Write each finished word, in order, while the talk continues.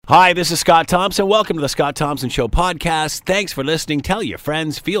Hi, this is Scott Thompson. Welcome to the Scott Thompson Show podcast. Thanks for listening. Tell your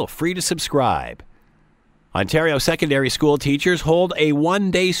friends. Feel free to subscribe. Ontario secondary school teachers hold a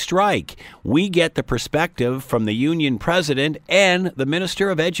one-day strike. We get the perspective from the union president and the Minister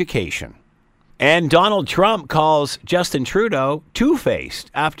of Education. And Donald Trump calls Justin Trudeau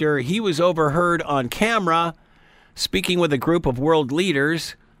two-faced after he was overheard on camera speaking with a group of world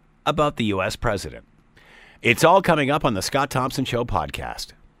leaders about the U.S. president. It's all coming up on the Scott Thompson Show podcast.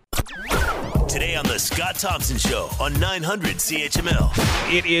 Today on the Scott Thompson Show on 900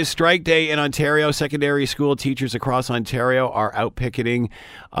 CHML. It is strike day in Ontario. Secondary school teachers across Ontario are out picketing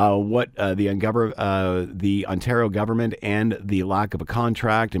what the Ontario government and the lack of a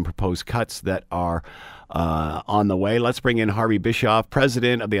contract and proposed cuts that are on the way. Let's bring in Harvey Bischoff,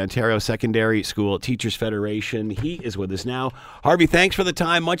 president of the Ontario Secondary School Teachers Federation. He is with us now. Harvey, thanks for the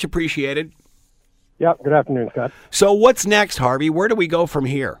time. Much appreciated. Yeah, good afternoon, Scott. So what's next, Harvey? Where do we go from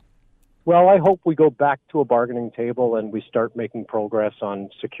here? Well, I hope we go back to a bargaining table and we start making progress on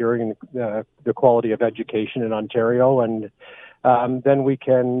securing the quality of education in Ontario, and then we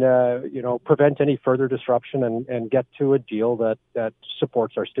can, prevent any further disruption and get to a deal that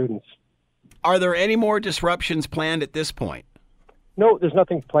supports our students. Are there any more disruptions planned at this point? No, there's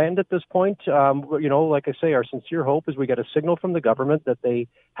nothing planned at this point. Like I say, our sincere hope is we get a signal from the government that they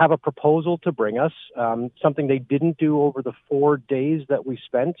have a proposal to bring us, something they didn't do over the 4 days that we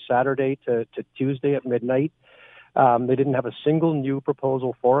spent, Saturday to Tuesday at midnight. They didn't have a single new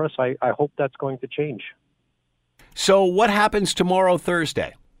proposal for us. I hope that's going to change. So what happens tomorrow,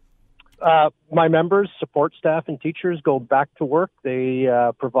 Thursday? My members, support staff, and teachers go back to work. They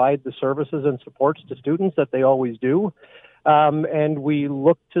provide the services and supports to students that they always do. And we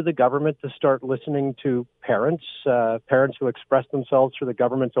look to the government to start listening to parents who expressed themselves through the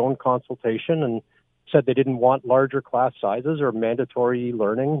government's own consultation and said they didn't want larger class sizes or mandatory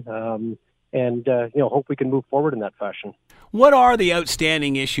learning, and hope we can move forward in that fashion. What are the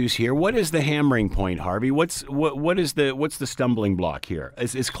outstanding issues here? What is the hammering point, Harvey? What's the stumbling block here?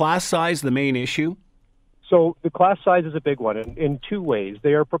 Is class size the main issue? So the class size is a big one in two ways.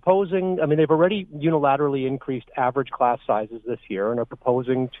 They are proposing, they've already unilaterally increased average class sizes this year and are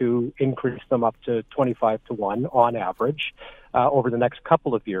proposing to increase them up to 25-1 on average over the next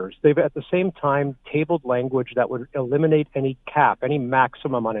couple of years. They've at the same time tabled language that would eliminate any cap, any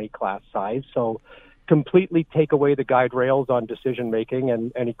maximum on any class size. So completely take away the guide rails on decision making,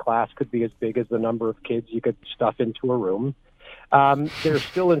 and any class could be as big as the number of kids you could stuff into a room. They're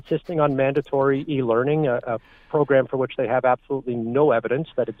still insisting on mandatory e-learning, a program for which they have absolutely no evidence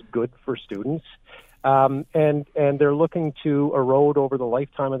that it's good for students. And they're looking to erode over the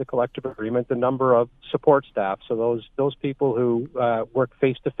lifetime of the collective agreement the number of support staff. So those people who work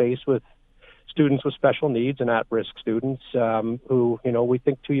face-to-face with students with special needs and at-risk students who, we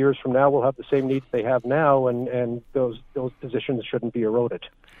think 2 years from now will have the same needs they have now, and those positions shouldn't be eroded.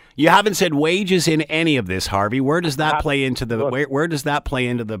 You haven't said wages in any of this, Harvey. Where does that play into where does that play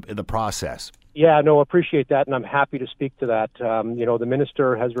into the process? Yeah, no, appreciate that, and I'm happy to speak to that. The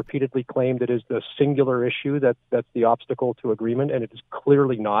minister has repeatedly claimed it is the singular issue that's the obstacle to agreement, and it is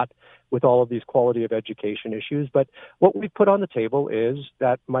clearly not with all of these quality of education issues. But what we put on the table is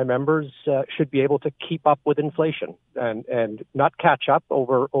that my members should be able to keep up with inflation and not catch up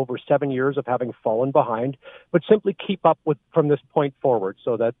over 7 years of having fallen behind, but simply keep up with from this point forward,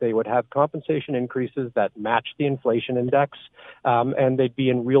 so that they would have compensation increases that match the inflation index, and they'd be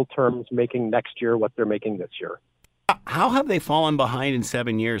in real terms making next year what they're making this year. How have they fallen behind in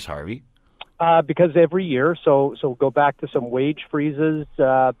 7 years, Harvey? Because every year, so go back to some wage freezes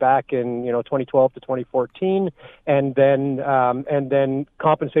back in 2012 to 2014, and then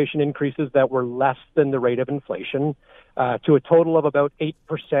compensation increases that were less than the rate of inflation, to a total of about 8%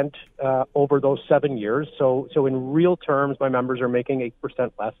 over those 7 years. So in real terms, my members are making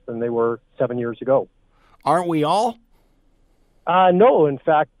 8% less than they were 7 years ago. Aren't we all? No, in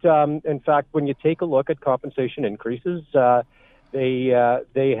fact, when you take a look at compensation increases,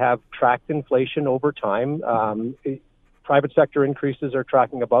 they have tracked inflation over time. Private sector increases are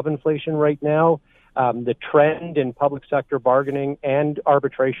tracking above inflation right now. The trend in public sector bargaining and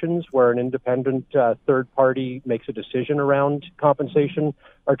arbitrations, where an independent third party makes a decision around compensation,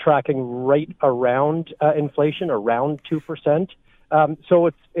 are tracking right around inflation, around 2%.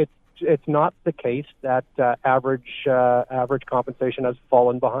 So it's not the case that average compensation has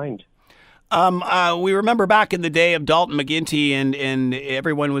fallen behind. We remember back in the day of Dalton McGuinty and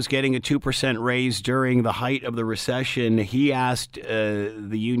everyone was getting a 2% raise during the height of the recession. He asked the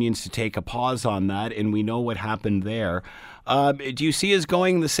unions to take a pause on that, and we know what happened there. Do you see us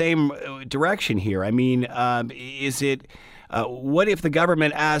going the same direction here? I mean, is it What if the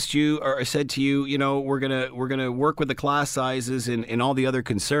government asked you or said to you, we're gonna work with the class sizes and all the other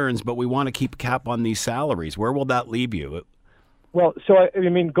concerns, but we want to keep a cap on these salaries? Where will that leave you? Well, so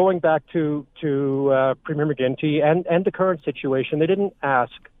going back to Premier McGuinty and the current situation, they didn't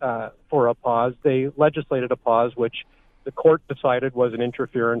ask for a pause. They legislated a pause, which the court decided was an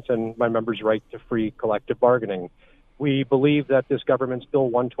interference in my members' right to free collective bargaining. We believe that this government's Bill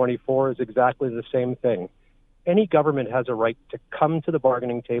 124 is exactly the same thing. Any government has a right to come to the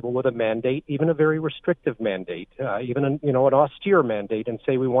bargaining table with a mandate, even a very restrictive mandate, even an austere mandate, and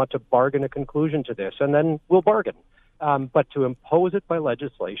say we want to bargain a conclusion to this, and then we'll bargain. But to impose it by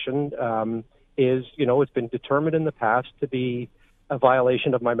legislation it's been determined in the past to be a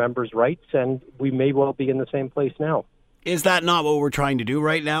violation of my members' rights, and we may well be in the same place now. Is that not what we're trying to do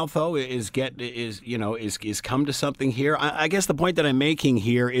right now, though? Is come to something here? I guess the point that I'm making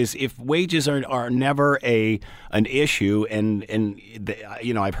here is if wages are never an issue, and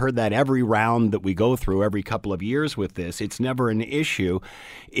I've heard that every round that we go through every couple of years with this, it's never an issue.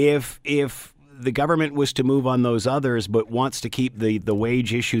 If the government was to move on those others but wants to keep the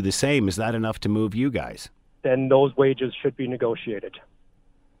wage issue the same, is that enough to move you guys? Then those wages should be negotiated.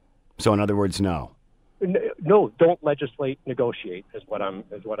 So in other words, no. No, don't legislate, negotiate is what I'm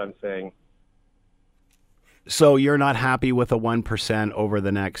saying. So you're not happy with a 1% over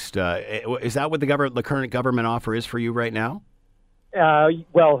the next? Is that what the current government offer is for you right now?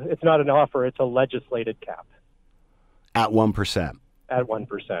 Well, it's not an offer; it's a legislated cap at 1%. At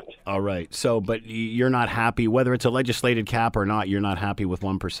 1%. All right. So, but you're not happy whether it's a legislated cap or not. You're not happy with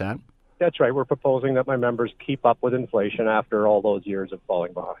 1%. That's right. We're proposing that my members keep up with inflation after all those years of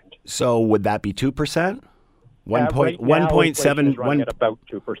falling behind. So would that be 2%? 1.7 running at about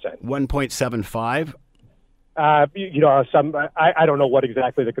 2%. 1.75. I don't know what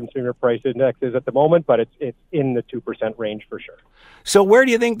exactly the consumer price index is at the moment, but it's in the 2% range for sure. So where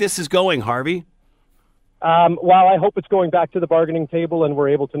do you think this is going, Harvey? Well, I hope it's going back to the bargaining table and we're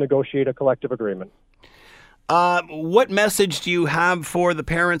able to negotiate a collective agreement. What message do you have for the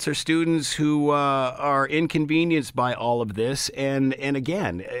parents or students who are inconvenienced by all of this? And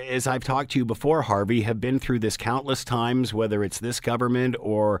again, as I've talked to you before, Harvey, have been through this countless times, whether it's this government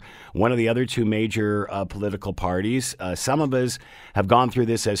or one of the other two major political parties. Some of us have gone through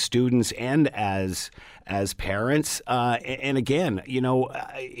this as students and as parents. And again,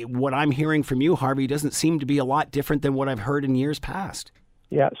 what I'm hearing from you, Harvey, doesn't seem to be a lot different than what I've heard in years past.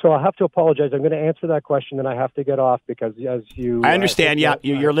 Yeah, so I'll have to apologize. I'm going to answer that question, and I have to get off because as you... I understand.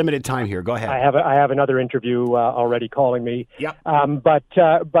 You're limited time here. Go ahead. I have another interview already calling me. Yep. But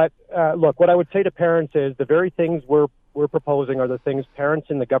look, what I would say to parents is the very things we're proposing are the things parents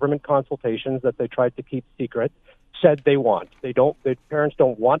in the government consultations that they tried to keep secret said they want. The parents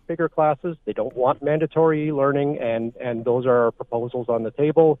don't want bigger classes. They don't want mandatory learning, and those are our proposals on the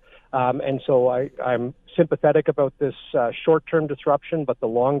table. And so I'm sympathetic about this short-term disruption, but the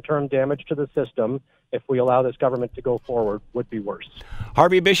long-term damage to the system, if we allow this government to go forward, would be worse.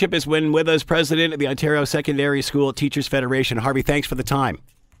 Harvey Bishop is with us, president of the Ontario Secondary School Teachers Federation. Harvey, thanks for the time.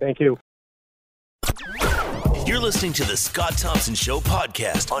 Thank you. You're listening to the Scott Thompson Show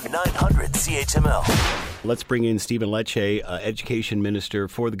podcast on 900 CHML. Let's bring in Stephen Lecce, Education Minister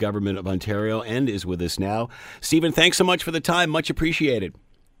for the Government of Ontario, and is with us now. Stephen, thanks so much for the time. Much appreciated.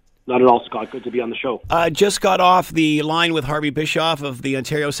 Not at all, Scott. Good to be on the show. Just got off the line with Harvey Bishop of the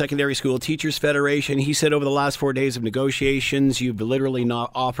Ontario Secondary School Teachers Federation. He said over the last 4 days of negotiations, you've literally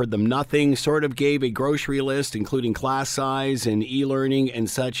not offered them nothing, sort of gave a grocery list, including class size and e-learning and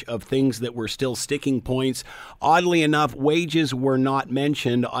such, of things that were still sticking points. Oddly enough, wages were not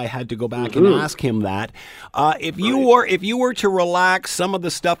mentioned. I had to go back and ask him that. If you were to relax some of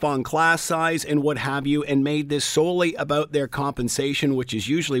the stuff on class size and what have you, and made this solely about their compensation, which is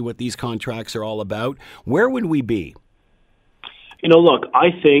usually what these contracts are all about, where would we be? Look, I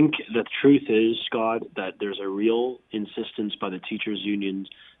think the truth is, Scott, that there's a real insistence by the teachers' unions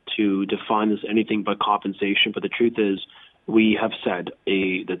to define this anything but compensation. But the truth is, we have said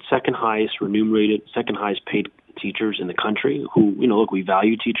that second highest remunerated, second highest paid teachers in the country who, look, we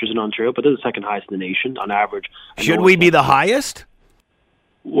value teachers in Ontario, but they're the second highest in the nation on average. Should we be the highest?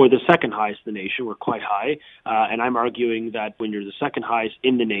 We're the second highest in the nation. We're quite high. And I'm arguing that when you're the second highest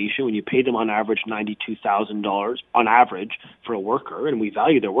in the nation, when you pay them on average $92,000 on average for a worker, and we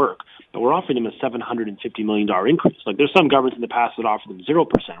value their work, but we're offering them a $750 million increase. Like, there's some governments in the past that offer them 0%.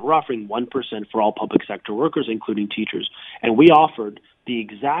 We're offering 1% for all public sector workers, including teachers. And we offered the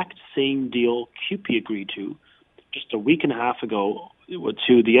exact same deal CUPE agreed to just a week and a half ago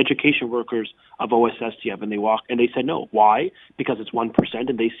to the education workers of OSSTF, and they said no. Why? Because it's 1%,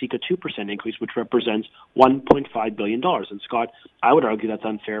 and they seek a 2% increase, which represents $1.5 billion. And Scott, I would argue that's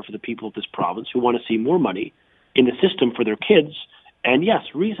unfair for the people of this province who want to see more money in the system for their kids. And yes,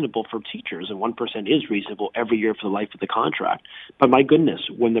 reasonable for teachers, and 1% is reasonable every year for the life of the contract. But my goodness,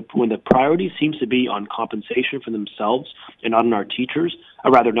 when the priority seems to be on compensation for themselves and not on our teachers,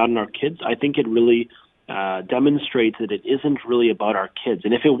 or rather not on our kids, I think it really demonstrates that it isn't really about our kids.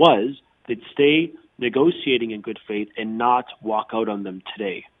 And if it was, they'd stay negotiating in good faith and not walk out on them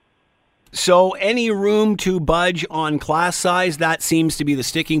today. So any room to budge on class size? That seems to be the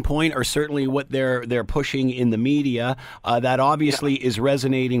sticking point, or certainly what they're pushing in the media. That obviously is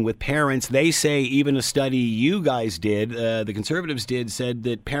resonating with parents. They say even a study you guys did, the Conservatives did, said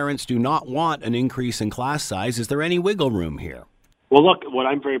that parents do not want an increase in class size. Is there any wiggle room here? Well, look, what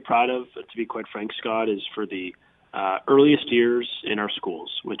I'm very proud of, to be quite frank, Scott, is for the earliest years in our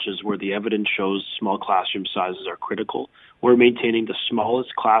schools, which is where the evidence shows small classroom sizes are critical. We're maintaining the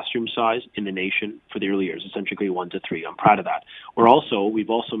smallest classroom size in the nation for the early years, essentially grade 1 to 3. I'm proud of that. We've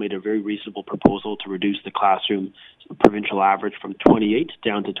also made a very reasonable proposal to reduce the classroom provincial average from 28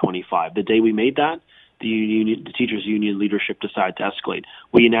 down to 25. The day we made that, the teachers' union leadership decided to escalate.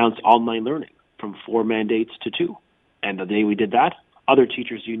 We announced online learning from 4 mandates to 2. And the day we did that, other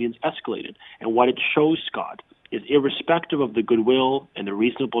teachers' unions escalated. And what it shows, Scott, is irrespective of the goodwill and the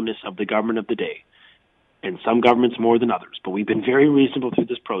reasonableness of the government of the day, and some governments more than others, but we've been very reasonable through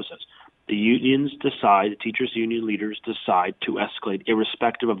this process. The unions decide, the teachers' union leaders decide to escalate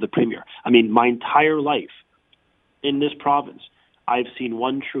irrespective of the premier. I mean, my entire life in this province, I've seen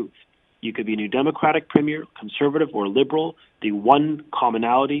one truth. You could be a New Democratic premier, Conservative, or Liberal. The one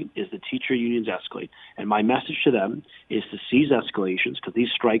commonality is the teacher unions escalate. And my message to them is to cease escalations, because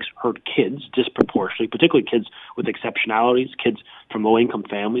these strikes hurt kids disproportionately, particularly kids with exceptionalities, kids from low-income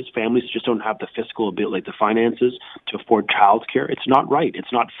families. Families just don't have the fiscal ability, like the finances, to afford childcare. It's not right.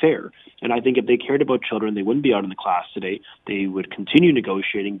 It's not fair. And I think if they cared about children, they wouldn't be out in the class today. They would continue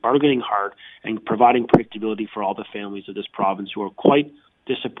negotiating, bargaining hard, and providing predictability for all the families of this province who are quite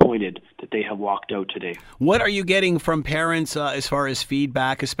disappointed that they have walked out today. What are you getting from parents as far as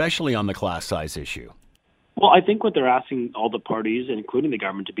feedback, especially on the class size issue? Well, I think what they're asking all the parties, including the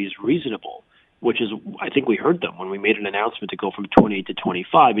government, to be is reasonable, which is, I think we heard them when we made an announcement to go from 28 to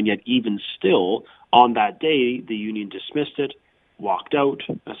 25, and yet even still, on that day, the union dismissed it, walked out,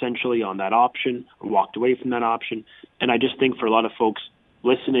 essentially, on that option, or walked away from that option. And I just think for a lot of folks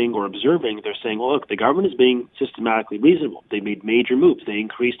listening or observing, they're saying, well, look, the government is being systematically reasonable. They made major moves. They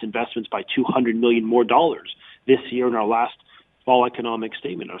increased investments by $200 million more this year in our last fall economic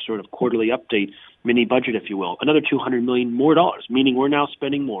statement, our sort of quarterly update, mini budget, if you will. Another $200 million more, meaning we're now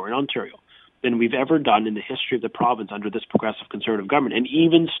spending more in Ontario than we've ever done in the history of the province under this progressive Conservative government. And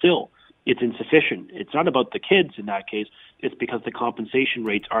even still, it's insufficient. It's not about the kids in that case. It's because the compensation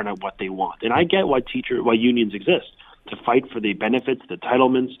rates aren't at what they want. And I get why unions exist, to fight for the benefits, the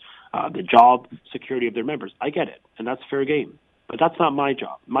entitlements, the job security of their members. I get it, and that's fair game. But that's not my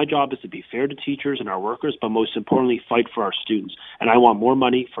job. My job is to be fair to teachers and our workers, but most importantly, fight for our students. And I want more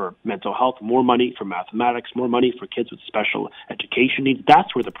money for mental health, more money for mathematics, more money for kids with special education needs.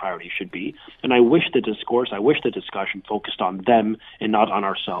 That's where the priority should be. And I wish the discussion focused on them and not on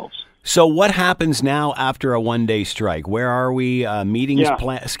ourselves. So what happens now after a one-day strike? Where are we? Meetings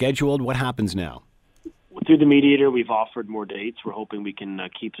scheduled? What happens now? Through the mediator, we've offered more dates. We're hoping we can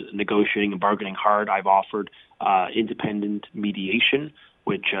keep negotiating and bargaining hard. I've offered independent mediation,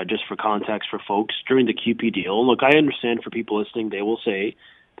 which, just for context for folks, during the QP deal, look, I understand for people listening, they will say,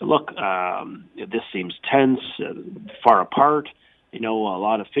 that, look, this seems tense, far apart, a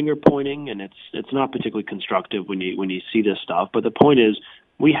lot of finger pointing, and it's not particularly constructive when you see this stuff. But the point is,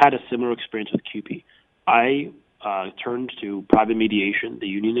 we had a similar experience with QP. I turned to private mediation. The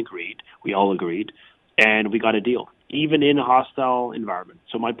union agreed. We all agreed. And we got a deal, even in a hostile environment.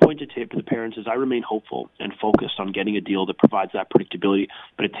 So my point to the parents is I remain hopeful and focused on getting a deal that provides that predictability,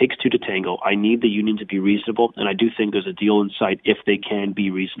 but it takes two to tango. I need the union to be reasonable, and I do think there's a deal in sight if they can be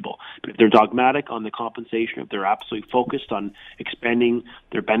reasonable. But if they're dogmatic on the compensation, if they're absolutely focused on expanding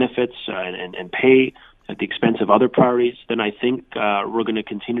their benefits and pay at the expense of other priorities, then I think we're going to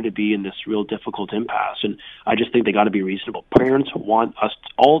continue to be in this real difficult impasse. And I just think they got to be reasonable. Parents want us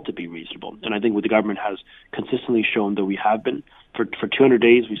all to be reasonable. And I think what the government has consistently shown that we have been. For 200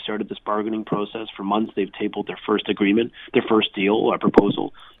 days, we started this bargaining process. For months, they've tabled their first agreement, their first deal or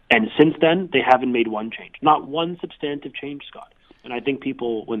proposal. And since then, they haven't made one change. Not one substantive change, Scott. And I think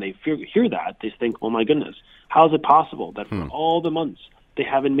people, when they hear that, they think, oh my goodness, how is it possible that for all the months they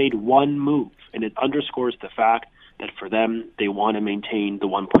haven't made one move? And it underscores the fact that for them, they want to maintain the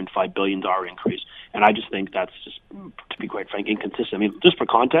 $1.5 billion increase. And I just think that's just, to be quite frank, inconsistent. I mean, just for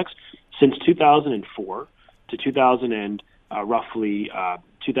context, since 2004 to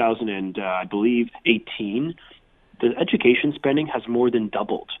 2018, the education spending has more than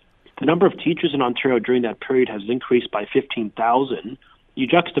doubled. The number of teachers in Ontario during that period has increased by 15,000. You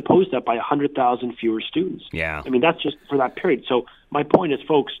juxtapose that by 100,000 fewer students. Yeah. I mean, that's just for that period. So my point is,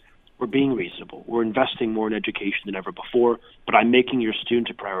 folks, we're being reasonable. We're investing more in education than ever before, but I'm making your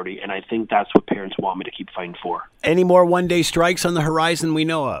student a priority, and I think that's what parents want me to keep fighting for. Any more one-day strikes on the horizon we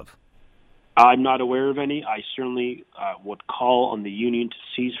know of? I'm not aware of any. I certainly would call on the union to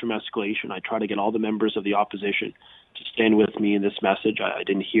cease from escalation. I try to get all the members of the opposition to stand with me in this message. I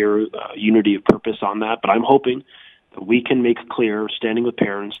didn't hear unity of purpose on that, but I'm hoping that we can make clear, standing with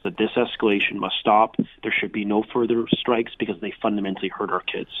parents, that this escalation must stop. There should be no further strikes because they fundamentally hurt our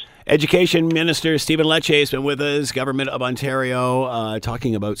kids. Education Minister Stephen Lecce has been with us, Government of Ontario,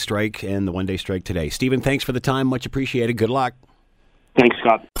 talking about strike and the one-day strike today. Stephen, thanks for the time. Much appreciated. Good luck. Thanks,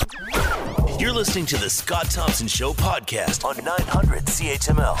 Scott. You're listening to the Scott Thompson Show podcast on 900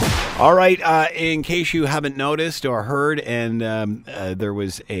 CHML. All right. In case you haven't noticed or heard, and there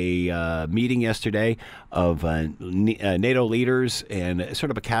was a meeting yesterday of NATO leaders and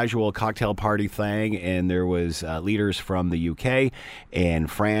sort of a casual cocktail party thing, and there was leaders from the UK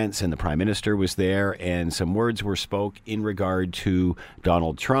and France, and the Prime Minister was there, and some words were spoke in regard to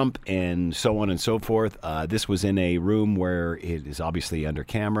Donald Trump and so on and so forth. This was in a room where it is obviously under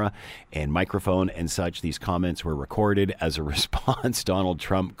camera and microphone and such. These comments were recorded. As a response, Donald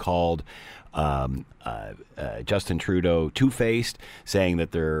Trump called Justin Trudeau two-faced, saying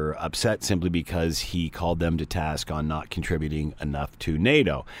that they're upset simply because he called them to task on not contributing enough to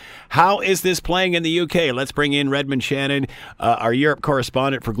NATO. How is this playing in the UK? Let's bring in Redmond Shannon, our Europe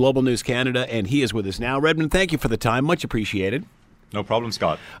correspondent for Global News Canada, and he is with us now. Redmond, thank you for the time. Much appreciated. No problem,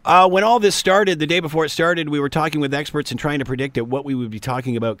 Scott. When all this started, the day before it started, we were talking with experts and trying to predict what we would be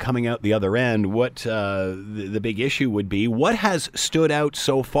talking about coming out the other end, what the big issue would be. What has stood out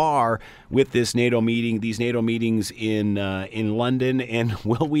so far with this NATO meeting, these NATO meetings in London, and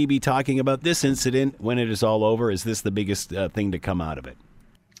will we be talking about this incident when it is all over? Is this the biggest thing to come out of it?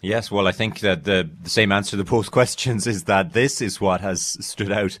 Yes, well, I think that the same answer to both questions is that this is what has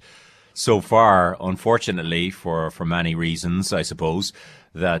stood out so far, unfortunately, for many reasons, I suppose,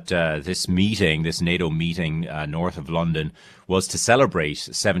 that this NATO meeting north of London was to celebrate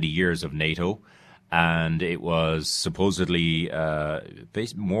 70 years of NATO. And it was supposedly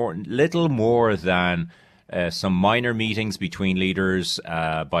little more than some minor meetings between leaders,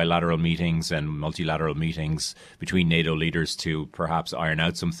 bilateral meetings and multilateral meetings between NATO leaders to perhaps iron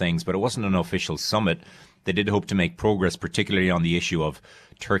out some things. But it wasn't an official summit. They did hope to make progress, particularly on the issue of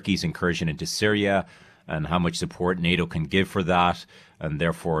Turkey's incursion into Syria and how much support NATO can give for that, and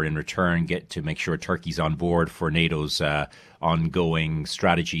therefore in return get to make sure Turkey's on board for NATO's ongoing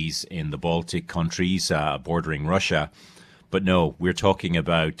strategies in the Baltic countries bordering Russia. But no, we're talking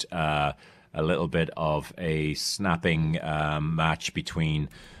about a little bit of a snapping match between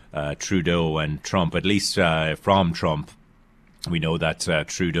Trudeau and Trump, at least from Trump. We know that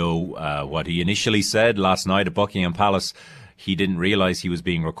Trudeau, what he initially said last night at Buckingham Palace, he didn't realize he was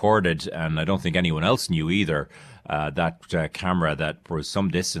being recorded, and I don't think anyone else knew either. That camera that was some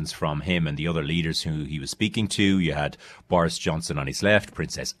distance from him and the other leaders who he was speaking to. You had Boris Johnson on his left,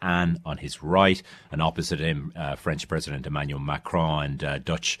 Princess Anne on his right, and opposite him, French President Emmanuel Macron and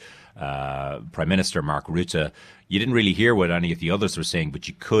Dutch Prime Minister Mark Rutte. You didn't really hear what any of the others were saying, but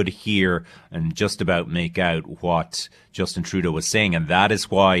you could hear and just about make out what Justin Trudeau was saying, and that is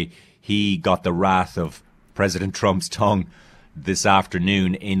why he got the wrath of President Trump's tongue this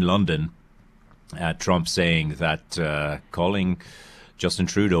afternoon in London. Trump saying that, calling Justin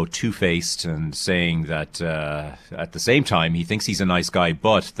Trudeau two-faced and saying that at the same time he thinks he's a nice guy,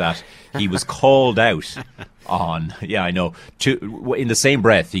 but that he was called out on, in the same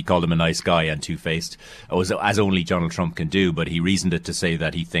breath he called him a nice guy and two-faced, as only Donald Trump can do, but he reasoned it to say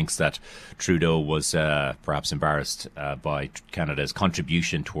that he thinks that Trudeau was perhaps embarrassed by Canada's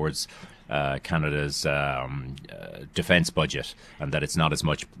contribution towards Canada's defence budget, and that it's not as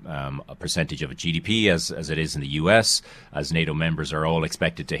much a percentage of a GDP as it is in the US, as NATO members are all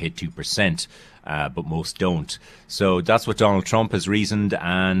expected to hit 2%, but most don't. So that's what Donald Trump has reasoned,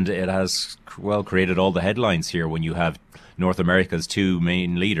 and it has, created all the headlines here when you have North America's two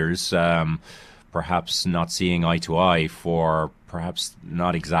main leaders perhaps not seeing eye to eye for perhaps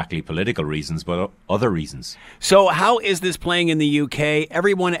not exactly political reasons, but other reasons. So how is this playing in the UK?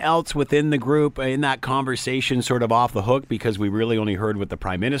 Everyone else within the group in that conversation sort of off the hook because we really only heard what the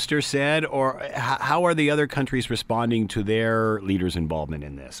Prime Minister said? Or how are the other countries responding to their leaders' involvement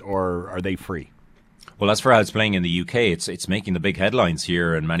in this? Or are they free? Well, as for how it's playing in the UK, it's making the big headlines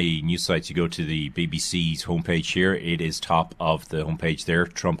here, and many news sites. You go to the BBC's homepage here, it is top of the homepage there.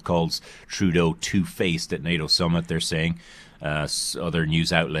 Trump calls Trudeau two-faced at NATO summit, they're saying. Other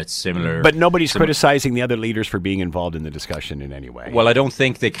news outlets similar. But nobody's criticizing the other leaders for being involved in the discussion in any way. Well, I don't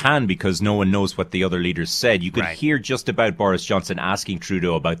think they can, because no one knows what the other leaders said. You could hear just about Boris Johnson asking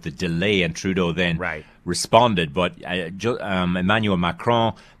Trudeau about the delay, and Trudeau then responded. But Emmanuel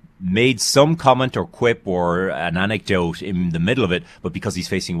Macron made some comment or quip or an anecdote in the middle of it, but because he's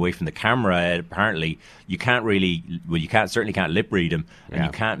facing away from the camera, apparently you certainly can't lip read him, and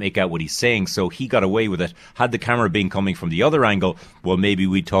you can't make out what he's saying. So he got away with it. Had the camera been coming from the other angle, well, maybe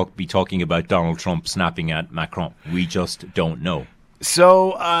we'd be talking about Donald Trump snapping at Macron. We just don't know.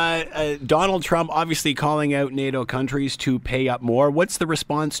 So Donald Trump obviously calling out NATO countries to pay up more. What's the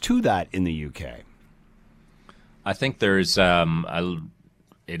response to that in the UK? I think there's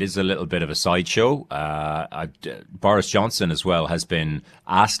it is a little bit of a sideshow. Boris Johnson as well has been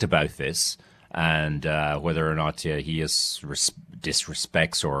asked about this, and whether or not he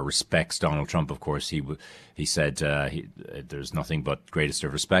disrespects or respects Donald Trump. Of course, he said there's nothing but greatest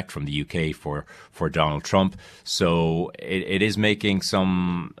of respect from the UK for Donald Trump. So it is making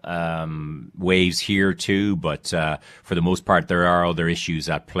some waves here too, but for the most part, there are other issues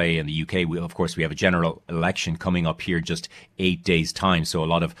at play in the UK. Of course, we have a general election coming up here just 8 days' time, so a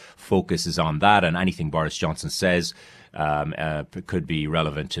lot of focus is on that, and anything Boris Johnson says could be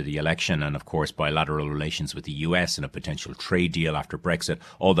relevant to the election, and of course bilateral relations with the US and a potential trade deal after Brexit.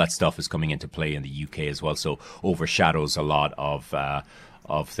 All that stuff is coming into play in the UK as well, so overshadows a lot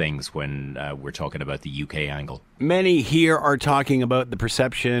of things when we're talking about the UK angle. Many here are talking about the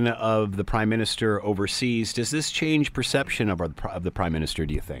perception of the Prime Minister overseas. Does this change perception of the Prime Minister,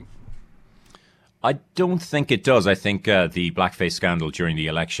 do you think? I don't think it does. I think the blackface scandal during the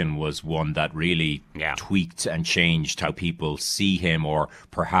election was one that really tweaked and changed how people see him, or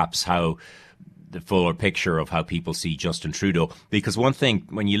perhaps how the fuller picture of how people see Justin Trudeau. Because one thing,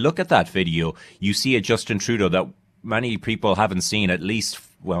 when you look at that video, you see a Justin Trudeau that many people haven't seen, at least,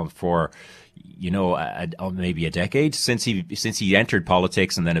 well, for maybe a decade since he entered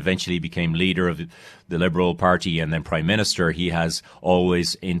politics and then eventually became leader of the Liberal Party and then Prime Minister. He has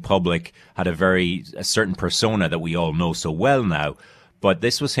always in public had a certain persona that we all know so well now. But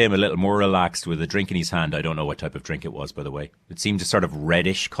this was him a little more relaxed with a drink in his hand. I don't know what type of drink it was, by the way. It seemed a sort of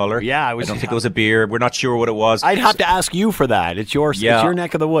reddish color. Yeah, I don't think it was a beer. We're not sure what it was. I'd have to ask you for that. It's your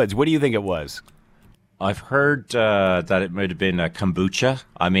neck of the woods. What do you think it was? I've heard that it might have been a kombucha.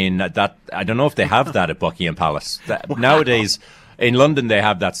 I mean, that I don't know if they have that at Buckingham Palace. Wow. Nowadays, in London, they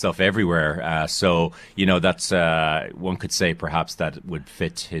have that stuff everywhere. So, that's one could say perhaps that would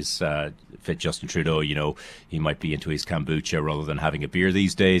fit Justin Trudeau. He might be into his kombucha rather than having a beer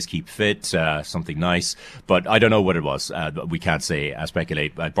these days. Keep fit, something nice. But I don't know what it was. We can't say,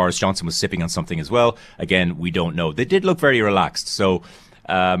 speculate. Boris Johnson was sipping on something as well. Again, we don't know. They did look very relaxed. So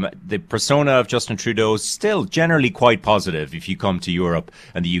the persona of Justin Trudeau is still generally quite positive. If you come to Europe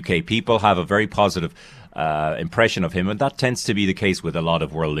and the UK, people have a very positive impression of him, and that tends to be the case with a lot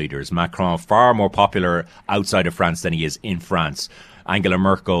of world leaders. Macron, far more popular outside of France than he is in France. Angela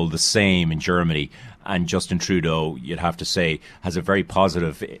Merkel, the same in Germany. And Justin Trudeau, you'd have to say, has a very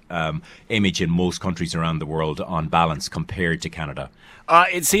positive image in most countries around the world on balance compared to Canada.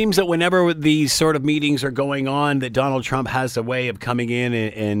 It seems that whenever these sort of meetings are going on, that Donald Trump has a way of coming in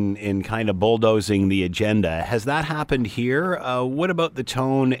and kind of bulldozing the agenda. Has that happened here? What about the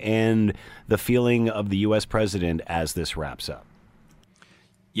tone and the feeling of the U.S. president as this wraps up?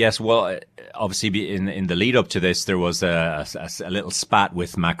 Yes, well, obviously in the lead up to this, there was a little spat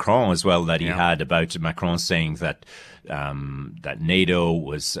with Macron as well that he had about Macron saying that NATO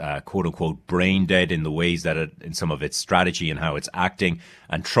was quote unquote brain dead in the ways that in some of its strategy and how it's acting,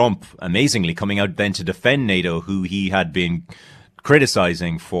 and Trump amazingly coming out then to defend NATO, who he had been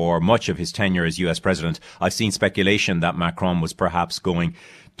criticizing for much of his tenure as US president. I've seen speculation that Macron was perhaps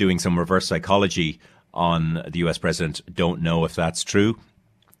doing some reverse psychology on the US president. Don't know if that's true.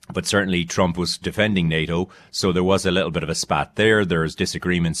 But certainly Trump was defending NATO, so there was a little bit of a spat there. There's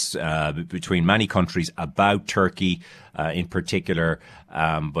disagreements between many countries about Turkey in particular.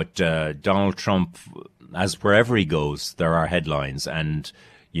 But Donald Trump, as wherever he goes, there are headlines. And,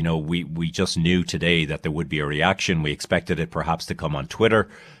 we just knew today that there would be a reaction. We expected it perhaps to come on Twitter.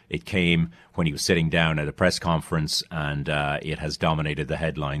 It came when he was sitting down at a press conference, and it has dominated the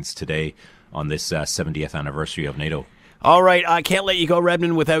headlines today on this 70th anniversary of NATO. All right, I can't let you go,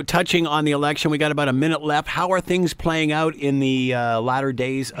 Redmond, without touching on the election. We got about a minute left. How are things playing out in the latter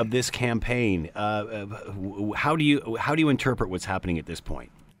days of this campaign? How do you interpret what's happening at this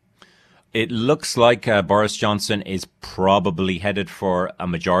point? It looks like Boris Johnson is probably headed for a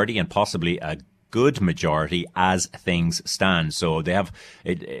majority, and possibly a good majority as things stand. So they have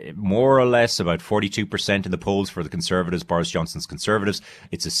more or less about 42% in the polls for the Conservatives, Boris Johnson's Conservatives.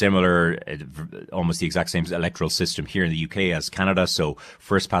 It's a similar, almost the exact same electoral system here in the UK as Canada. So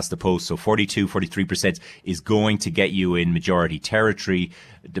first past the post. So 43% is going to get you in majority territory,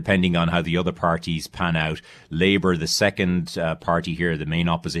 depending on how the other parties pan out. Labour, the second party here, the main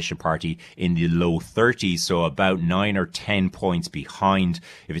opposition party, in the low 30s, so about 9 or 10 points behind.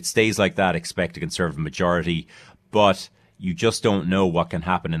 If it stays like that, expect a Conservative majority. But you just don't know what can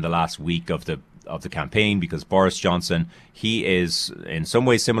happen in the last week of the campaign, because Boris Johnson, he is in some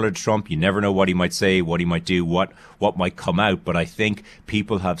ways similar to Trump. You never know what he might say, what he might do, what might come out. But I think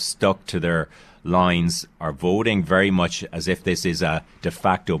people have stuck to their lines, are voting very much as if this is a de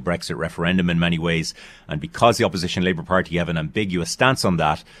facto Brexit referendum in many ways. And because the opposition Labour Party have an ambiguous stance on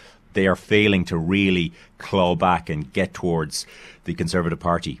that, they are failing to really claw back and get towards the Conservative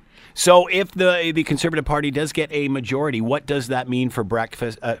Party. So if the Conservative Party does get a majority, what does that mean for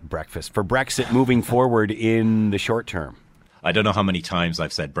Brexit moving forward in the short term? I don't know how many times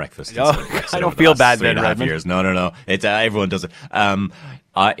I've said breakfast. I don't feel bad then, Redmond. No. It's everyone does it.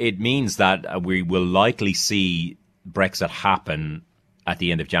 It means that we will likely see Brexit happen at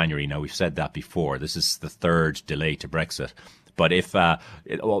the end of January. Now, we've said that before. This is the third delay to Brexit. But if the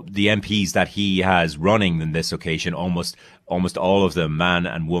MPs that he has running in this occasion, almost all of them, man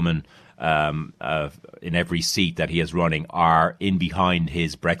and woman, in every seat that he is running, are in behind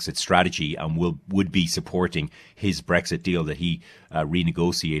his Brexit strategy and would be supporting his Brexit deal that he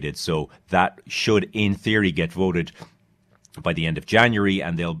renegotiated. So that should, in theory, get voted by the end of January,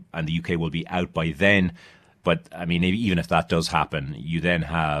 and the UK will be out by then. But I mean, even if that does happen, you then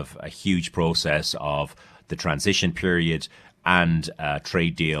have a huge process of the transition period and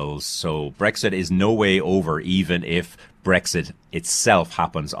trade deals. So Brexit is no way over, even if Brexit itself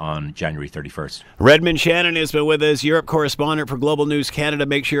happens on January 31st. Redmond Shannon has been with us, Europe correspondent for Global News Canada.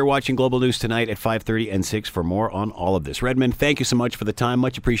 Make sure you're watching Global News tonight at 5:30 and 6 for more on all of this. Redmond, thank you so much for the time.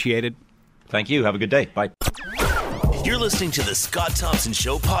 Much appreciated. Thank you. Have a good day. Bye. You're listening to the Scott Thompson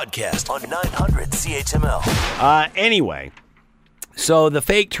Show podcast on 900 CHML. Anyway, so the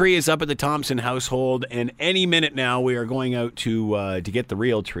fake tree is up at the Thompson household, and any minute now we are going out to get the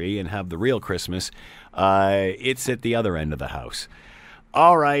real tree and have the real Christmas. It's at the other end of the house.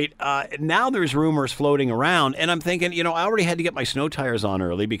 All right. Now there's rumors floating around, and I'm thinking, I already had to get my snow tires on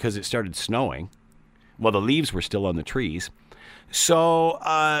early because it started snowing. Well, the leaves were still on the trees. So,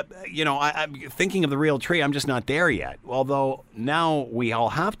 I'm thinking of the real tree. I'm just not there yet. Although now we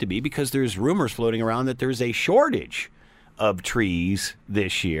all have to be, because there's rumors floating around that there's a shortage of trees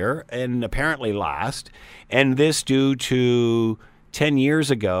this year and apparently last. And this due to 10 years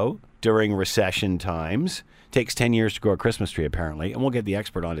ago during recession times. Takes 10 years to grow a Christmas tree, apparently. And we'll get the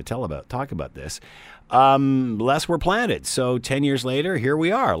expert on to talk about this. Less were planted. So 10 years later, here we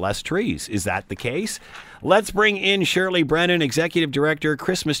are, less trees. Is that the case? Let's bring in Shirley Brennan, Executive Director,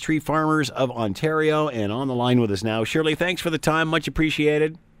 Christmas Tree Farmers of Ontario, and on the line with us now. Shirley, thanks for the time. Much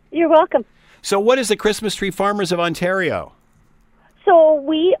appreciated. You're welcome. So what is the Christmas Tree Farmers of Ontario? So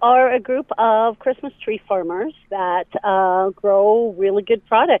we are a group of Christmas tree farmers that grow really good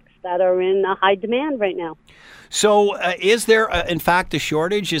products that are in high demand right now. So is there, in fact, a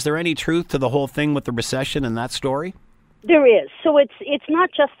shortage? Is there any truth to the whole thing with the recession and that story? There is. So it's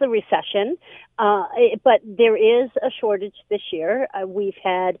not just the recession, but there is a shortage this year. We've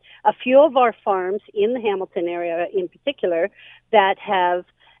had a few of our farms in the Hamilton area in particular that have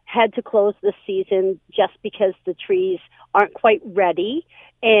had to close this season just because the trees aren't quite ready,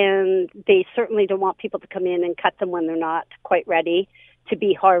 and they certainly don't want people to come in and cut them when they're not quite ready to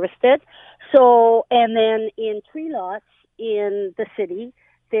be harvested. So, and then in tree lots in the city,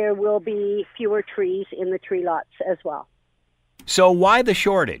 there will be fewer trees in the tree lots as well. So why the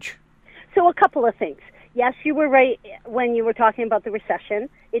shortage? So a couple of things. Yes, you were right when you were talking about the recession.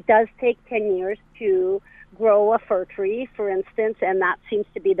 It does take 10 years to grow a fir tree, for instance, and that seems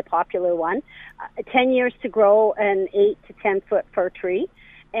to be the popular one. 10 years to grow an 8 to 10 foot fir tree.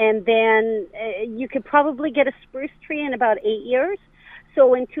 And then you could probably get a spruce tree in about 8 years.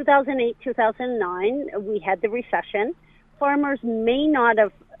 So in 2008, 2009, we had the recession. farmers may not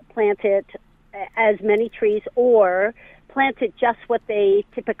have planted as many trees or planted just what they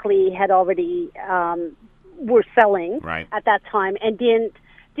typically had already were selling Right. at that time, and didn't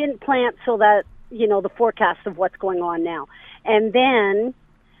plant so that, the forecast of what's going on now. And then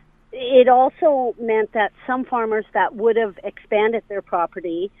it also meant that some farmers that would have expanded their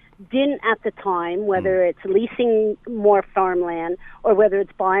property didn't at the time, whether it's leasing more farmland or whether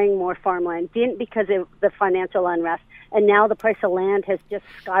it's buying more farmland, didn't because of the financial unrest. And now the price of land has just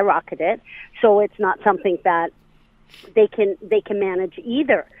skyrocketed, so it's not something that they can manage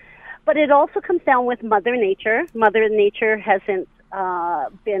either. But it also comes down with Mother Nature. Mother Nature hasn't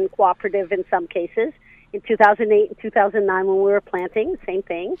been cooperative in some cases. In 2008 and 2009 when we were planting, same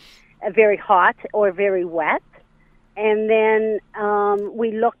thing, very hot or very wet. And then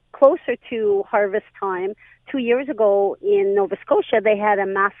we look closer to harvest time. 2 years ago in Nova Scotia, they had a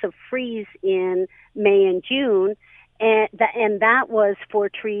massive freeze in May and June, and that was for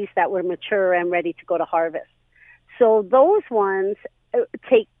trees that were mature and ready to go to harvest. So those ones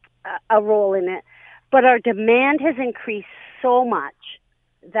take a role in it. But our demand has increased so much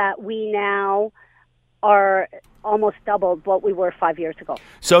that we now are almost doubled what we were 5 years ago.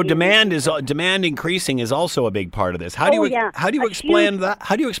 So demand increasing is also a big part of this. How do you explain that?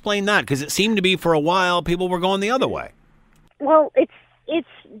 How do you explain that? Because it seemed to be for a while people were going the other way. Well, it's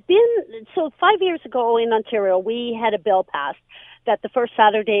been so 5 years ago in Ontario we had a bill passed that the first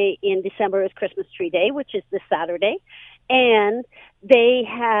Saturday in December is Christmas Tree Day, which is this Saturday, and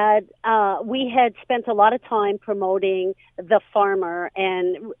we had spent a lot of time promoting the farmer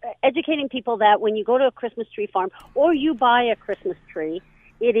and educating people that when you go to a Christmas tree farm or you buy a Christmas tree,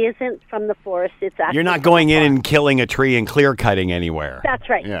 it isn't from the forest. It's actually you're not going in and killing a tree and clear cutting anywhere. That's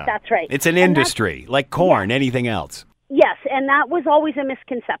right. Yeah. That's right. It's an industry like corn, anything else. Yes, and that was always a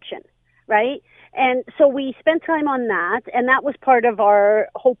misconception, right? And so we spent time on that, and that was part of our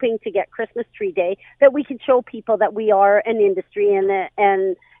hoping to get Christmas Tree Day, that we could show people that we are an industry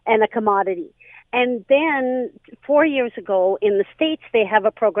and a commodity. And then 4 years ago in the States, they have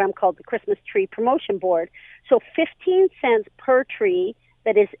a program called the Christmas Tree Promotion Board. So 15 cents per tree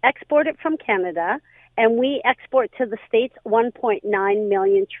that is exported from Canada, and we export to the States 1.9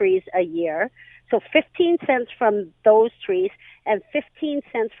 million trees a year. So 15 cents from those trees and 15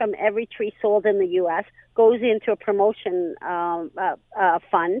 cents from every tree sold in the U.S. goes into a promotion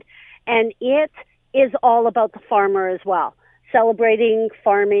fund. And it is all about the farmer as well, celebrating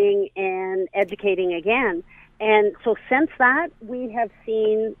farming and educating again. And so since that, we have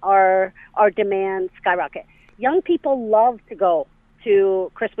seen our demand skyrocket. Young people love to go to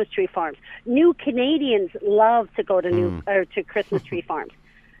Christmas tree farms. New Canadians love to go to to Christmas tree farms.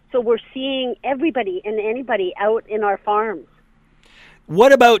 So we're seeing everybody and anybody out in our farms.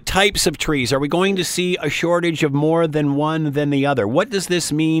 What about types of trees? Are we going to see a shortage of more than one than the other? What does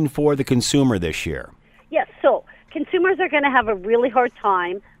this mean for the consumer this year? Yes, so consumers are going to have a really hard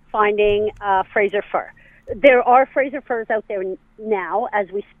time finding Fraser fir. There are Fraser firs out there now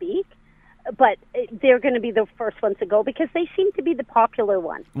as we speak, but they're going to be the first ones to go because they seem to be the popular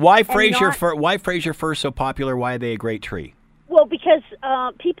one. Why Fraser fir? Why Fraser fir so popular? Why are they a great tree? Well, because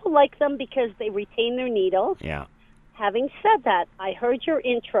people like them because they retain their needles. Yeah. Having said that, I heard your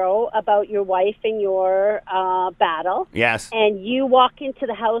intro about your wife and your battle. Yes. And you walk into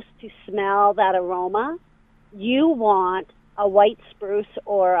the house to smell that aroma. You want a white spruce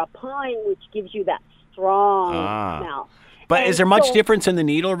or a pine, which gives you that strong smell. But is there much difference in the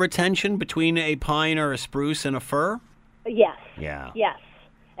needle retention between a pine or a spruce and a fir? Yes. Yeah. Yes.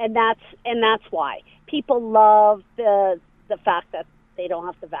 And that's why people love the fact that they don't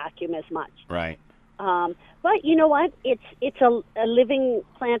have to vacuum as much. Right. But you know what? It's a living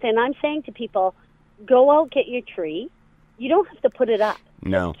plant, and I'm saying to people, go out, get your tree. You don't have to put it up.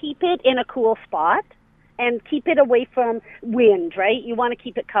 No. Just keep it in a cool spot and keep it away from wind, right? You want to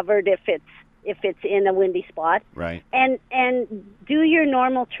keep it covered if it's in a windy spot. Right. And do your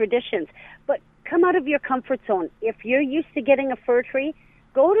normal traditions. But come out of your comfort zone. If you're used to getting a fir tree,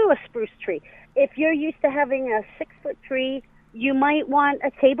 go to a spruce tree. If you're used to having a 6-foot tree, you might want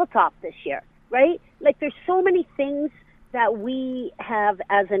a tabletop this year, right? Like there's so many things that we have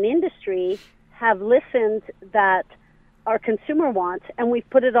as an industry have listened that our consumer wants, and we've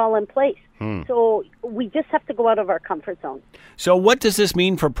put it all in place. So we just have to go out of our comfort zone. So what does this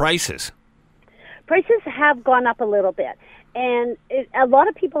mean for prices? Prices have gone up a little bit, and a lot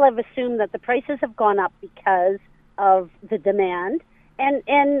of people have assumed that the prices have gone up because of the demand. And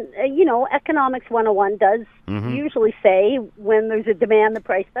you know, Economics 101 does usually say when there's a demand, the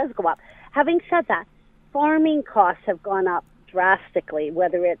price does go up. Having said that, farming costs have gone up drastically,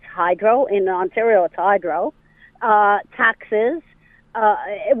 whether it's hydro. In Ontario, it's hydro. taxes,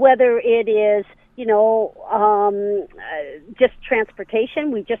 whether it is, just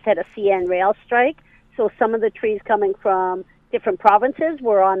transportation. We just had a CN rail strike, so some of the trees coming from different provinces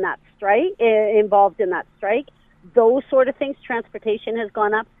were on that strike, involved in that strike. Those sort of things, transportation has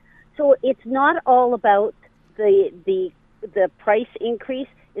gone up. So it's not all about the price increase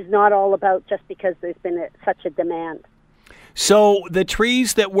is not all about just because there's been such a demand. So the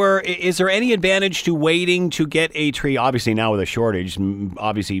trees is there any advantage to waiting to get a tree? Obviously now with a shortage,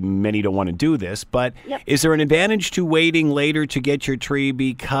 obviously many don't want to do this, but Yep. Is there an advantage to waiting later to get your tree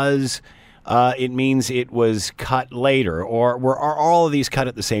because it means it was cut later, or are all of these cut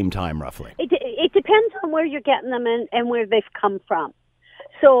at the same time roughly? It depends on where you're getting them and where they've come from.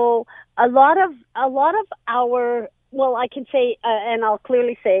 So a lot of our, well, I can say, and I'll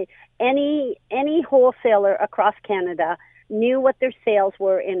clearly say, any wholesaler across Canada knew what their sales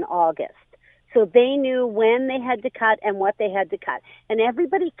were in August. So they knew when they had to cut and what they had to cut. And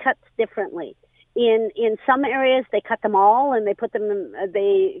everybody cuts differently. In some areas, they cut them all and they cut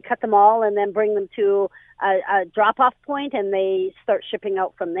them all and then bring them to a drop-off point and they start shipping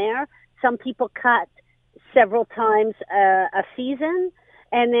out from there. Some people cut several times a season,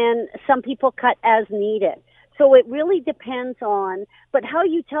 and then some people cut as needed. So it really depends on, but how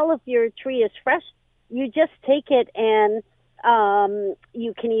you tell if your tree is fresh, you just take it and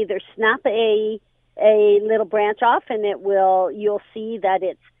you can either snap a little branch off and you'll see that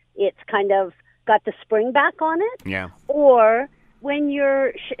it's kind of got the spring back on it. Yeah. Or when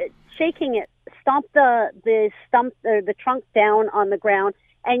you're shaking it, stomp the stump or the trunk down on the ground,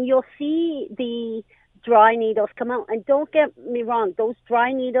 and you'll see the dry needles come out. And don't get me wrong, those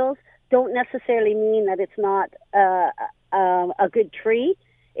dry needles don't necessarily mean that it's not a good tree.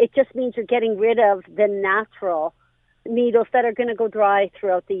 It just means you're getting rid of the natural needles that are going to go dry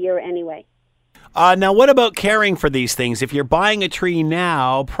throughout the year anyway. Now, what about caring for these things? If you're buying a tree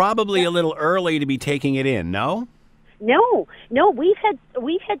now, probably a little early to be taking it in, no? No. We've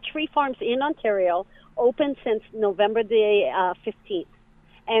had tree farms in Ontario open since November the 15th.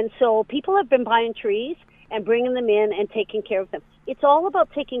 And so people have been buying trees and bringing them in and taking care of them. It's all about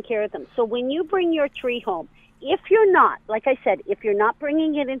taking care of them. So when you bring your tree home, if you're not, like I said, if you're not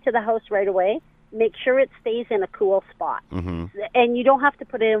bringing it into the house right away, make sure it stays in a cool spot. Mm-hmm. And you don't have to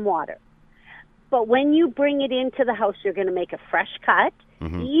put it in water. But when you bring it into the house, you're going to make a fresh cut.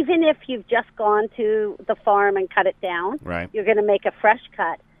 Mm-hmm. Even if you've just gone to the farm and cut it down, right. You're going to make a fresh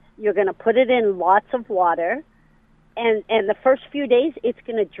cut. You're going to put it in lots of water. And the first few days, it's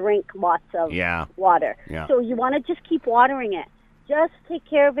going to drink lots of water. Yeah. So you want to just keep watering it. Just take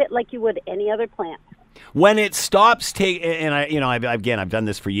care of it like you would any other plant. When it stops I've done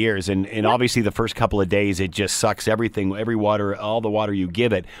this for years, and obviously the first couple of days it just sucks everything, all the water you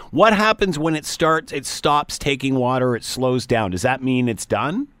give it. What happens when it stops taking water, it slows down? Does that mean it's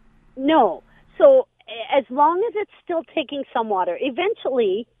done? No. So as long as it's still taking some water,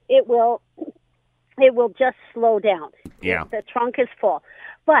 eventually it will just slow down. Yeah. The trunk is full.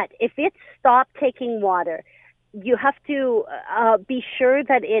 But if it stopped taking water, you have to be sure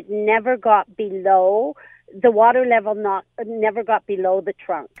that it never got below the water level. Never got below the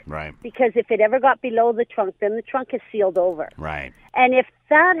trunk. Right. Because if it ever got below the trunk, then the trunk is sealed over. Right. And if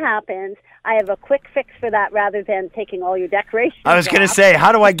that happens, I have a quick fix for that rather than taking all your decorations. I was going to say,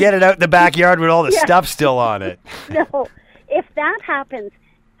 how do I get it out in the backyard with all the stuff still on it? No. If that happens,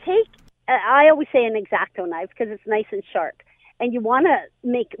 I always say an X-Acto knife because it's nice and sharp. And you want to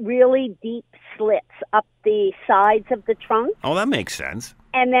make really deep slits up the sides of the trunk. Oh, that makes sense.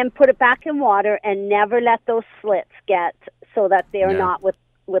 And then put it back in water and never let those slits get so that they're not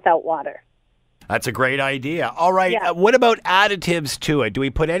without water. That's a great idea. All right. Yeah. What about additives to it? Do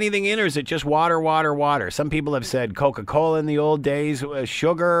we put anything in, or is it just water, water, water? Some people have said Coca-Cola in the old days,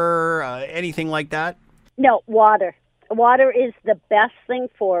 sugar, anything like that? No, water. Water is the best thing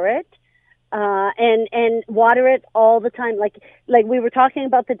for it. And water it all the time. Like we were talking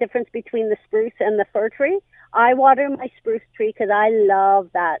about the difference between the spruce and the fir tree. I water my spruce tree because I love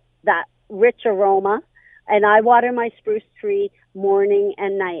that rich aroma, and I water my spruce tree morning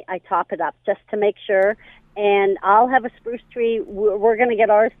and night. I top it up just to make sure. And I'll have a spruce tree. We're going to get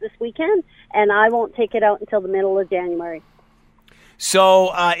ours this weekend, and I won't take it out until the middle of January.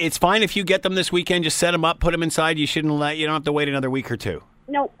 So it's fine if you get them this weekend. Just set them up, put them inside. You don't have to wait another week or two.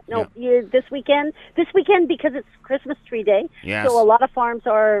 No. This weekend because it's Christmas tree day. Yes. So a lot of farms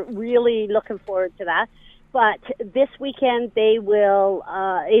are really looking forward to that. But this weekend they will.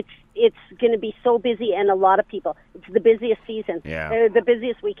 It's going to be so busy, and a lot of people. It's the busiest season. Yeah. The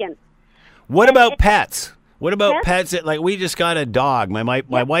busiest weekend. What about pets? What about pets? Like, we just got a dog. My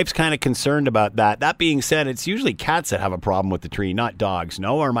wife's kind of concerned about that. That being said, it's usually cats that have a problem with the tree, not dogs.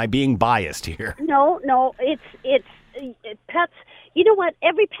 No, or am I being biased here? No, it's pets. You know what?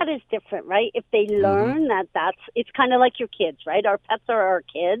 Every pet is different, right? If they learn it's kind of like your kids, right? Our pets are our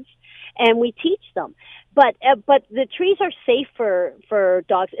kids, and we teach them. But the trees are safe for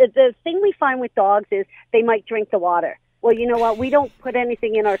dogs. The thing we find with dogs is they might drink the water. Well, you know what? We don't put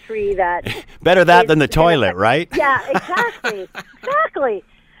anything in our tree that... Better that than the toilet, right? Yeah, exactly. Exactly.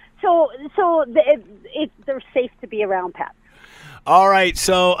 So they're safe to be around pets. All right,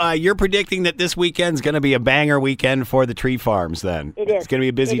 so you're predicting that this weekend's going to be a banger weekend for the tree farms then? It is. It's going to be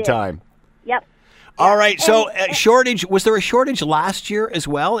a busy time. Yep. All right, so shortage, was there a shortage last year as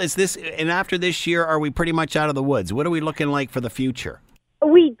well? And after this year, are we pretty much out of the woods? What are we looking like for the future?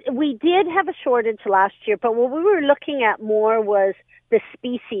 We did have a shortage last year, but what we were looking at more was the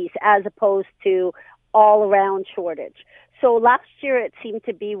species as opposed to all-around shortage. So last year it seemed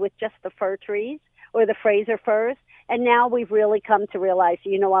to be with just the fir trees or the Fraser firs, and now we've really come to realize,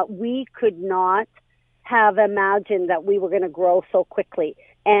 you know what, we could not have imagined that we were going to grow so quickly.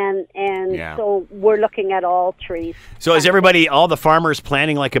 And so we're looking at all trees. So is everybody, all the farmers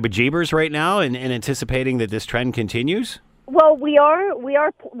planting like a bejeebers right now and anticipating that this trend continues? Well, we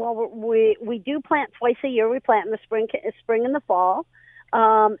do plant twice a year. We plant in the spring and the fall.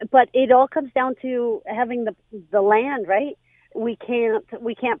 But it all comes down to having the land, right? We can't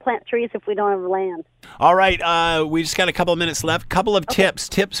plant trees if we don't have land. All right, we just got a couple of minutes left. Couple of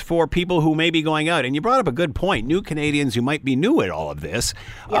tips for people who may be going out. And you brought up a good point. New Canadians who might be new at all of this.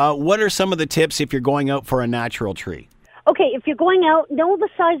 Yep. What are some of the tips if you're going out for a natural tree? Okay, if you're going out, know the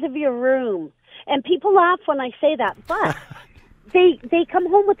size of your room. And people laugh when I say that, but they come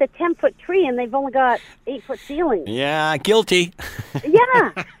home with a 10-foot tree and they've only got 8-foot ceilings. Yeah, guilty.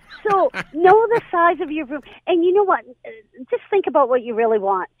 Yeah. So know the size of your room. And you know what? Just think about what you really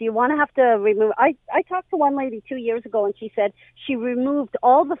want. Do you want to have to remove... I talked to one lady 2 years ago, and she said she removed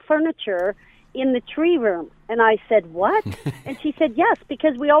all the furniture in the tree room. And I said, what? And she said, yes,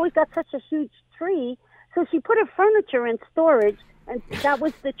 because we always got such a huge tree. So she put her furniture in storage, and that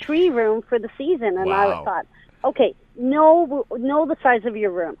was the tree room for the season. And wow. I thought, okay, know the size of your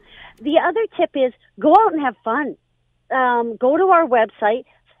room. The other tip is go out and have fun. Go to our website,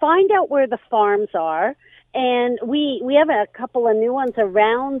 find out where the farms are, and we have a couple of new ones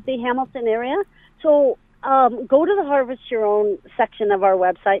around the Hamilton area. So go to the Harvest Your Own section of our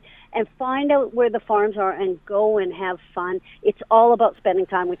website and find out where the farms are and go and have fun. It's all about spending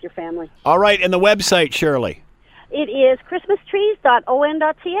time with your family. All right, and the website, Shirley? It is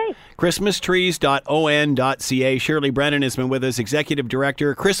christmastrees.on.ca. christmastrees.on.ca. Shirley Brennan has been with us, Executive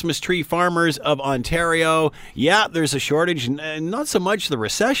Director, Christmas Tree Farmers of Ontario. Yeah, there's a shortage, not so much the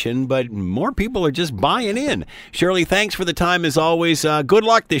recession, but more people are just buying in. Shirley, thanks for the time as always. Good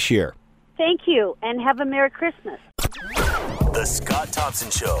luck this year. Thank you, and have a Merry Christmas. The Scott Thompson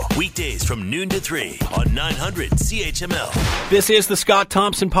Show, weekdays from noon to 3 on 900 CHML. This is the Scott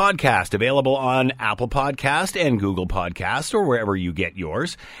Thompson Podcast, available on Apple Podcast and Google Podcast or wherever you get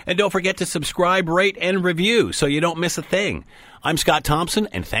yours. And don't forget to subscribe, rate, and review so you don't miss a thing. I'm Scott Thompson,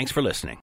 and thanks for listening.